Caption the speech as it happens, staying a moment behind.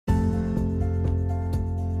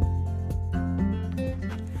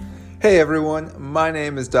Hey everyone, my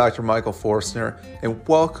name is Dr. Michael Forstner, and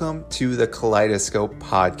welcome to the Kaleidoscope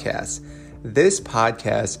Podcast. This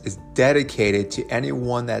podcast is dedicated to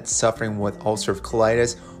anyone that's suffering with ulcerative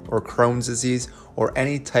colitis or Crohn's disease or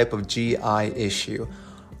any type of GI issue.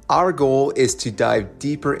 Our goal is to dive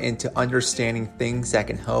deeper into understanding things that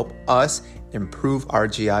can help us improve our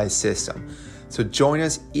GI system. So join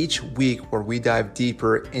us each week where we dive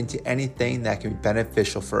deeper into anything that can be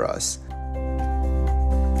beneficial for us.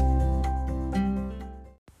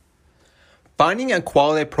 Finding a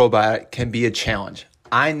quality probiotic can be a challenge.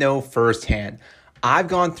 I know firsthand. I've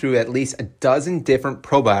gone through at least a dozen different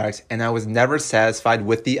probiotics and I was never satisfied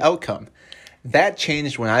with the outcome. That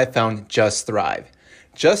changed when I found Just Thrive.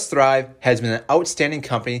 Just Thrive has been an outstanding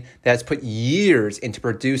company that has put years into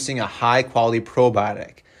producing a high quality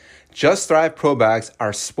probiotic. Just Thrive probiotics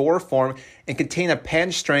are spore form and contain a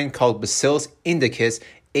patent strain called Bacillus indicus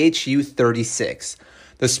HU36.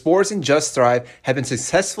 The spores in Just Thrive have been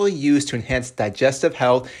successfully used to enhance digestive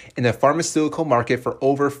health in the pharmaceutical market for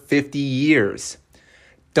over 50 years.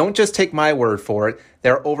 Don't just take my word for it.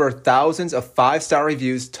 There are over thousands of 5-star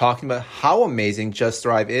reviews talking about how amazing Just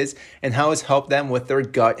Thrive is and how it's helped them with their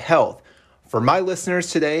gut health. For my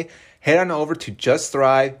listeners today, head on over to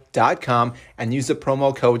justthrive.com and use the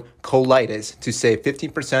promo code COLITIS to save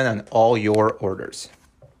 15% on all your orders.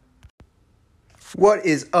 What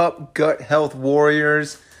is up, gut health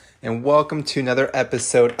warriors, and welcome to another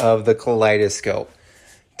episode of the Kaleidoscope.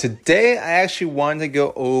 Today, I actually wanted to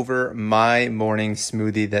go over my morning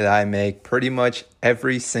smoothie that I make pretty much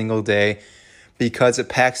every single day because it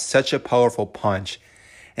packs such a powerful punch.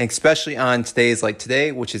 And especially on days like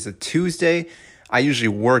today, which is a Tuesday, I usually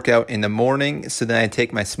work out in the morning, so then I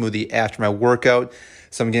take my smoothie after my workout.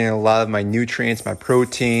 So I'm getting a lot of my nutrients, my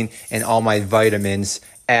protein, and all my vitamins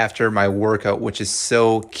after my workout, which is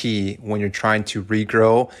so key when you're trying to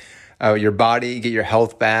regrow your body, get your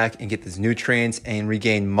health back, and get these nutrients and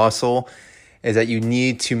regain muscle, is that you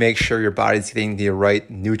need to make sure your body's getting the right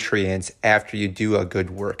nutrients after you do a good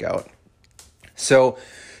workout. So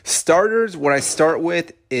starters, what I start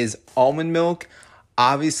with is almond milk.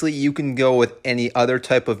 Obviously, you can go with any other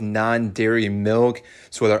type of non-dairy milk.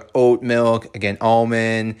 So whether oat milk, again,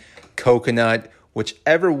 almond, coconut,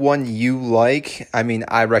 whichever one you like,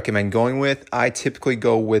 I recommend going with. I typically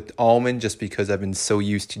go with almond just because I've been so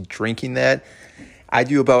used to drinking that. I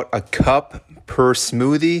do about a cup per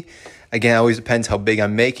smoothie. Again, it always depends how big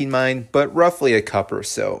I'm making mine, but roughly a cup or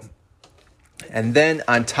so. And then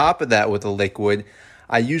on top of that with the liquid,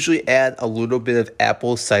 I usually add a little bit of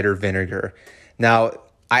apple cider vinegar. Now,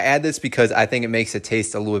 I add this because I think it makes it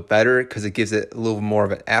taste a little bit better because it gives it a little more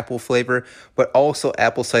of an apple flavor, but also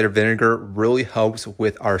apple cider vinegar really helps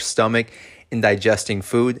with our stomach in digesting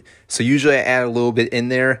food. So usually I add a little bit in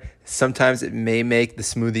there. Sometimes it may make the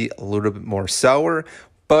smoothie a little bit more sour,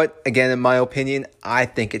 but again, in my opinion, I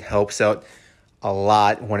think it helps out a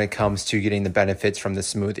lot when it comes to getting the benefits from the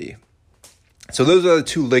smoothie. So those are the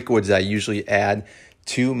two liquids I usually add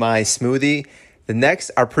to my smoothie. The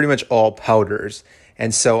next are pretty much all powders.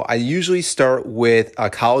 And so I usually start with a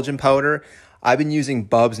collagen powder. I've been using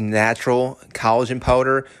Bubs Natural Collagen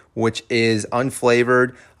powder, which is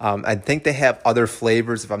unflavored. I think they have other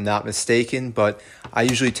flavors if I'm not mistaken, but I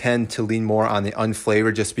usually tend to lean more on the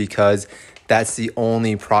unflavored just because that's the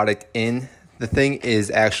only product in. The thing is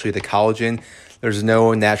actually the collagen. There's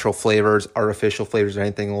no natural flavors, artificial flavors, or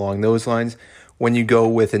anything along those lines when you go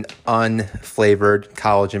with an unflavored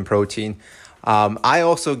collagen protein. I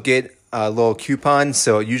also get a little coupon,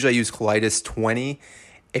 so usually I use Colitis 20.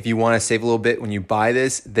 If you want to save a little bit when you buy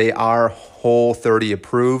this, they are Whole30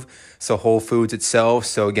 approved, so Whole Foods itself.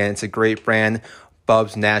 So again, it's a great brand,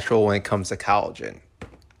 Bubs Natural when it comes to collagen.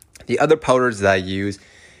 The other powders that I use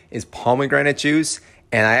is pomegranate juice,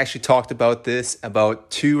 and I actually talked about this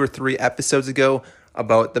about 2 or 3 episodes ago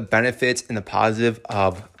about the benefits and the positive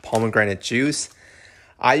of pomegranate juice.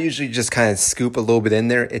 I usually just kind of scoop a little bit in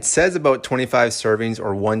there. It says about 25 servings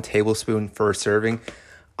or 1 tablespoon for a serving.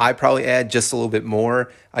 I probably add just a little bit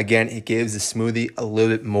more. Again, it gives the smoothie a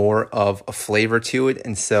little bit more of a flavor to it.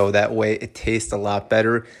 And so that way it tastes a lot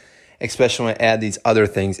better, especially when I add these other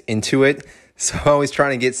things into it. So I'm always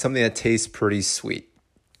trying to get something that tastes pretty sweet.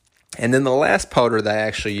 And then the last powder that I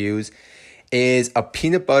actually use is a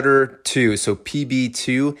peanut butter 2, so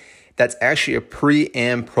PB2. That's actually a pre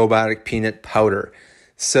and probiotic peanut powder.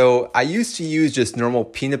 So I used to use just normal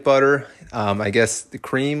peanut butter, I guess the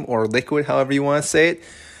cream or liquid, however you want to say it.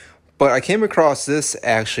 But I came across this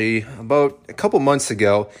actually about a couple months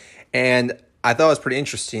ago, and I thought it was pretty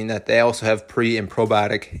interesting that they also have pre and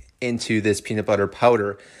probiotic into this peanut butter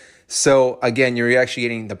powder. So again, you're actually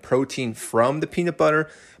getting the protein from the peanut butter,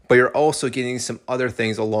 but you're also getting some other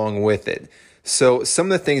things along with it. So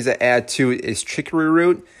some of the things that add to it is chicory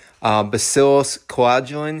root, Bacillus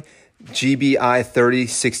coagulin, GBI 30,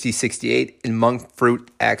 60, 68, and monk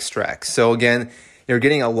fruit extract. So again, you're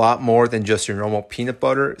getting a lot more than just your normal peanut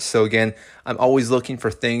butter. So again, I'm always looking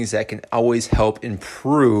for things that can always help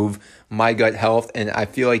improve my gut health. And I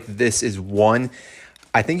feel like this is one.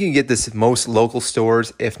 I think you can get this at most local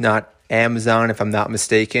stores, if not Amazon, if I'm not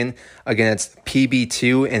mistaken. Again, it's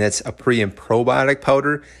PB2 and it's a pre and probiotic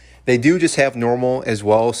powder. They do just have normal as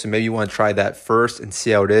well. So maybe you want to try that first and see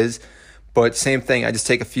how it is. But same thing, I just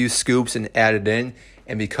take a few scoops and add it in.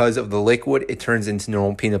 And because of the liquid, it turns into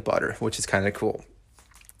normal peanut butter, which is kind of cool.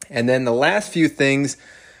 And then the last few things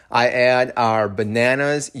I add are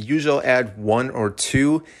bananas. Usually I'll add 1 or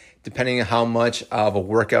 2, depending on how much of a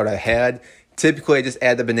workout I had. Typically, I just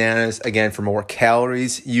add the bananas, again, for more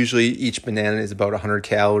calories. Usually each banana is about 100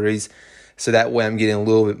 calories. So that way I'm getting a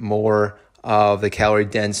little bit more of the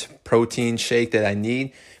calorie-dense protein shake that I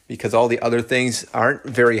need, because all the other things aren't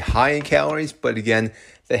very high in calories, but again,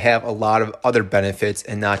 they have a lot of other benefits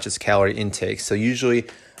and not just calorie intake. So usually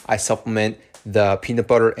I supplement the peanut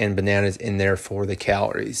butter and bananas in there for the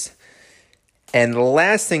calories. And the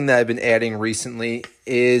last thing that I've been adding recently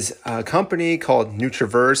is a company called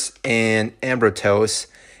Nutriverse and Ambrotos.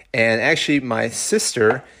 And actually my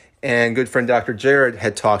sister and good friend Dr. Jared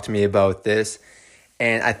had talked to me about this.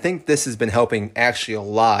 And I think this has been helping actually a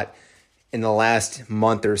lot in the last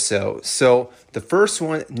month or so. So the first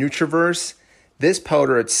one, Nutriverse, this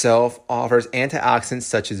powder itself offers antioxidants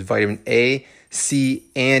such as vitamin A, C,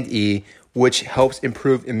 and E, which helps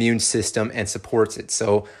improve immune system and supports it.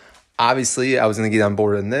 So obviously I was going to get on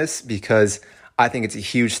board on this because I think it's a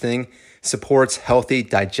huge thing. Supports healthy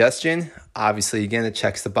digestion. Obviously, again, it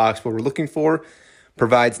checks the box what we're looking for.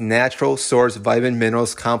 Provides natural source vitamin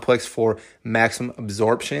minerals complex for maximum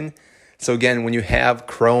absorption. So again, when you have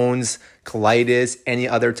Crohn's, colitis, any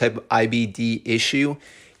other type of IBD issue,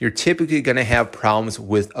 you're typically going to have problems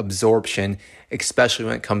with absorption, especially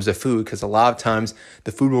when it comes to food, because a lot of times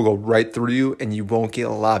the food will go right through you and you won't get a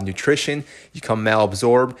lot of nutrition. You become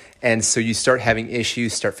malabsorbed, and so you start having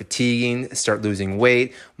issues, start fatiguing, start losing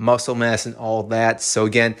weight, muscle mass, and all that. So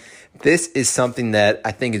again, this is something that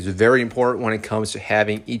I think is very important when it comes to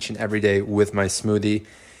having each and every day with my smoothie.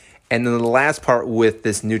 And then the last part with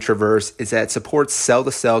this Nutriverse is that it supports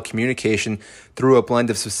cell-to-cell communication through a blend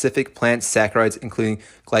of specific plant saccharides, including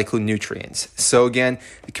glyconutrients. So again,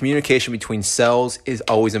 the communication between cells is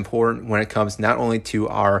always important when it comes not only to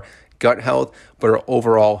our gut health, but our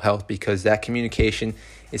overall health, because that communication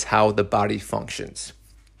is how the body functions.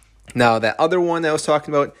 Now, that other one that I was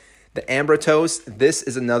talking about, the Ambrotos, this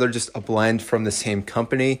is another just a blend from the same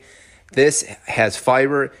company. This has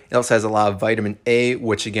fiber. It also has a lot of vitamin A,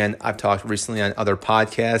 which again, I've talked recently on other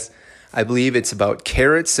podcasts. I believe it's about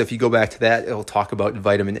carrots. So if you go back to that, it'll talk about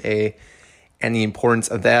vitamin A and the importance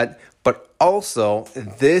of that. But also,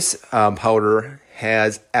 this powder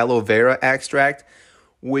has aloe vera extract,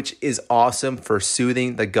 which is awesome for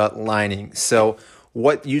soothing the gut lining. So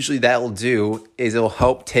what usually that will do is it'll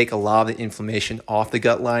help take a lot of the inflammation off the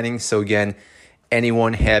gut lining. So again,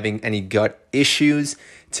 anyone having any gut issues,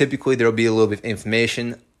 typically there will be a little bit of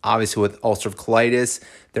inflammation. Obviously with ulcerative colitis,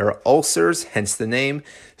 there are ulcers, hence the name.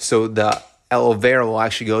 So the aloe vera will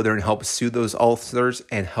actually go there and help soothe those ulcers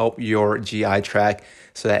and help your GI tract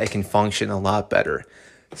so that it can function a lot better.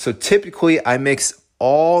 So typically I mix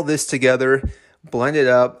all this together, blend it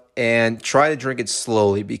up, and try to drink it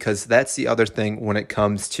slowly, because that's the other thing when it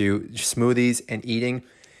comes to smoothies and eating,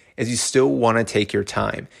 is you still want to take your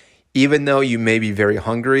time. Even though you may be very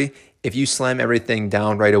hungry, if you slam everything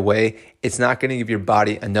down right away, it's not going to give your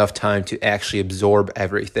body enough time to actually absorb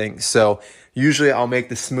everything. So usually I'll make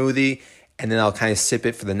the smoothie and then I'll kind of sip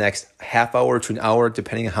it for the next half hour to an hour,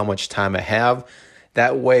 depending on how much time I have.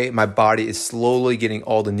 That way my body is slowly getting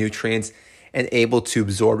all the nutrients and able to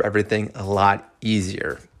absorb everything a lot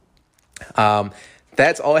easier.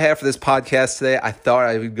 That's all I have for this podcast today. I thought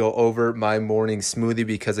I would go over my morning smoothie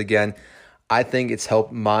because, again, I think it's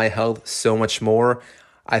helped my health so much more.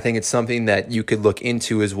 I think it's something that you could look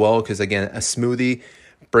into as well, because again, a smoothie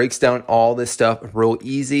breaks down all this stuff real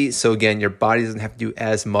easy. So again, your body doesn't have to do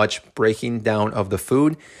as much breaking down of the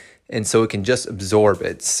food, and so it can just absorb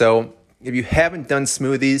it. So if you haven't done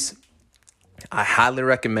smoothies, I highly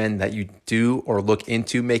recommend that you do or look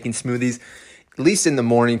into making smoothies, at least in the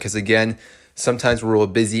morning, because again, sometimes we're real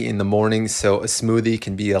busy in the morning, so a smoothie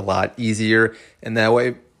can be a lot easier, and that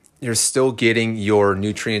way you're still getting your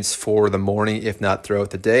nutrients for the morning, if not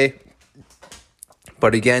throughout the day.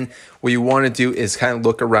 But again, what you want to do is kind of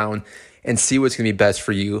look around and see what's going to be best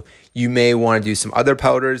for you. You may want to do some other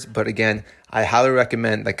powders, but again, I highly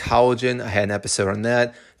recommend the collagen. I had an episode on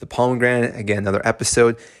that. The pomegranate, again, another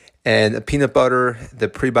episode. And the peanut butter, the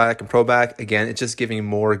prebiotic and probiotic, again, it's just giving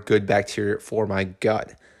more good bacteria for my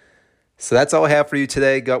gut. So that's all I have for you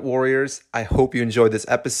today, Gut Warriors. I hope you enjoyed this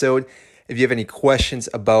episode. If you have any questions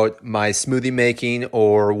about my smoothie making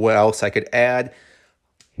or what else I could add,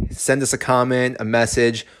 send us a comment, a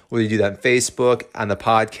message, whether you do that on Facebook, on the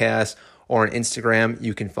podcast, or on Instagram.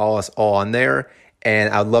 You can follow us all on there.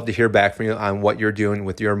 And I'd love to hear back from you on what you're doing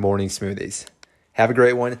with your morning smoothies. Have a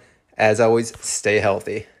great one. As always, stay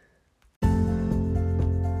healthy.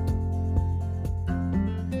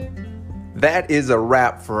 That is a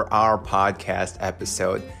wrap for our podcast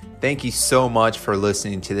episode. Thank you so much for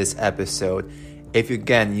listening to this episode. If,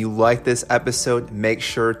 again, you like this episode, make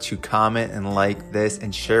sure to comment and like this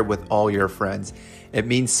and share it with all your friends. It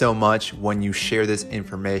means so much when you share this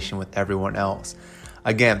information with everyone else.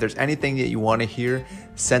 Again, if there's anything that you want to hear,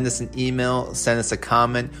 send us an email, send us a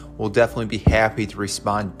comment. We'll definitely be happy to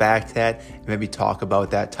respond back to that and maybe talk about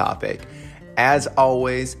that topic. As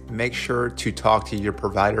always, make sure to talk to your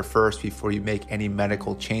provider first before you make any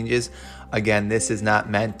medical changes. Again, this is not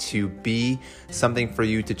meant to be something for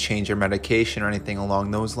you to change your medication or anything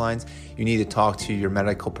along those lines. You need to talk to your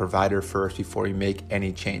medical provider first before you make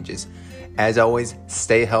any changes. As always,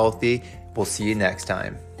 stay healthy. We'll see you next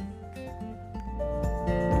time.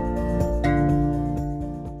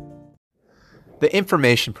 The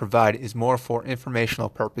information provided is more for informational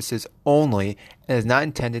purposes only and is not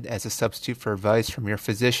intended as a substitute for advice from your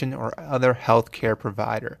physician or other healthcare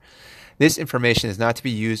provider. This information is not to be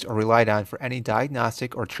used or relied on for any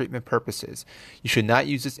diagnostic or treatment purposes. You should not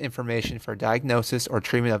use this information for diagnosis or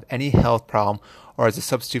treatment of any health problem or as a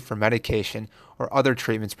substitute for medication or other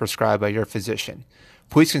treatments prescribed by your physician.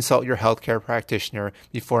 Please consult your healthcare practitioner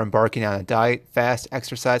before embarking on a diet, fast,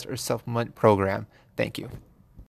 exercise, or supplement program. Thank you.